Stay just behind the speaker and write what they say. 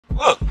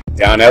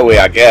Down that way,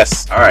 I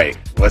guess. Alright,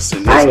 what's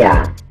in this?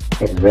 Hiya.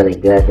 It's really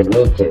good to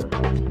meet you.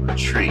 A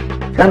tree.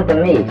 Come to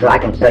me so I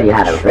can show you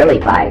how to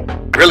really fight.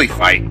 Really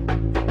fight?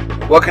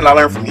 What can I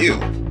learn from you?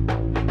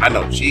 I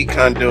know Jeet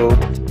Kune Do,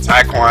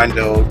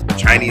 Taekwondo,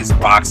 Chinese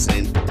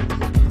boxing,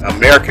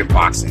 American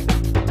boxing.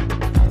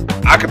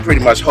 I can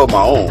pretty much hold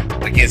my own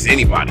against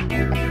anybody.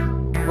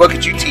 What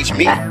could you teach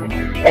me?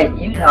 If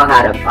you know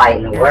how to fight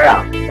in the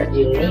world, but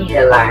you need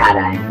to learn how to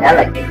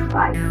angelically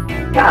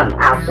fight. Come,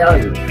 I'll show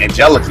you.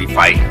 Angelically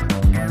fight?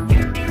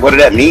 What did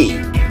that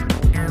mean?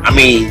 I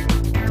mean,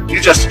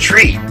 you're just a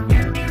tree.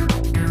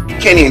 You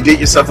can't even dig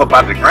yourself up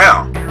out of the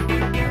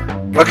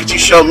ground. What could you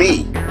show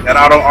me that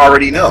I don't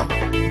already know?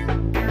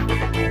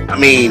 I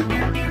mean,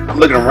 I'm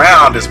looking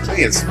around, there's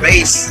plenty of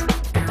space.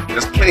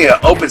 There's plenty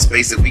of open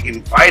space that we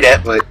can fight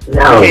at, but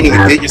No, you can't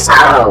even dig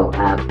yourself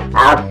up.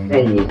 I'll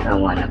send you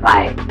someone to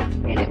fight.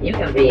 And if you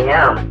can beat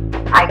him,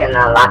 I can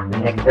unlock the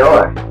next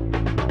door.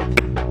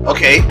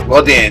 Okay,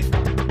 well then,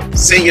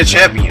 send your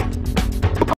champion.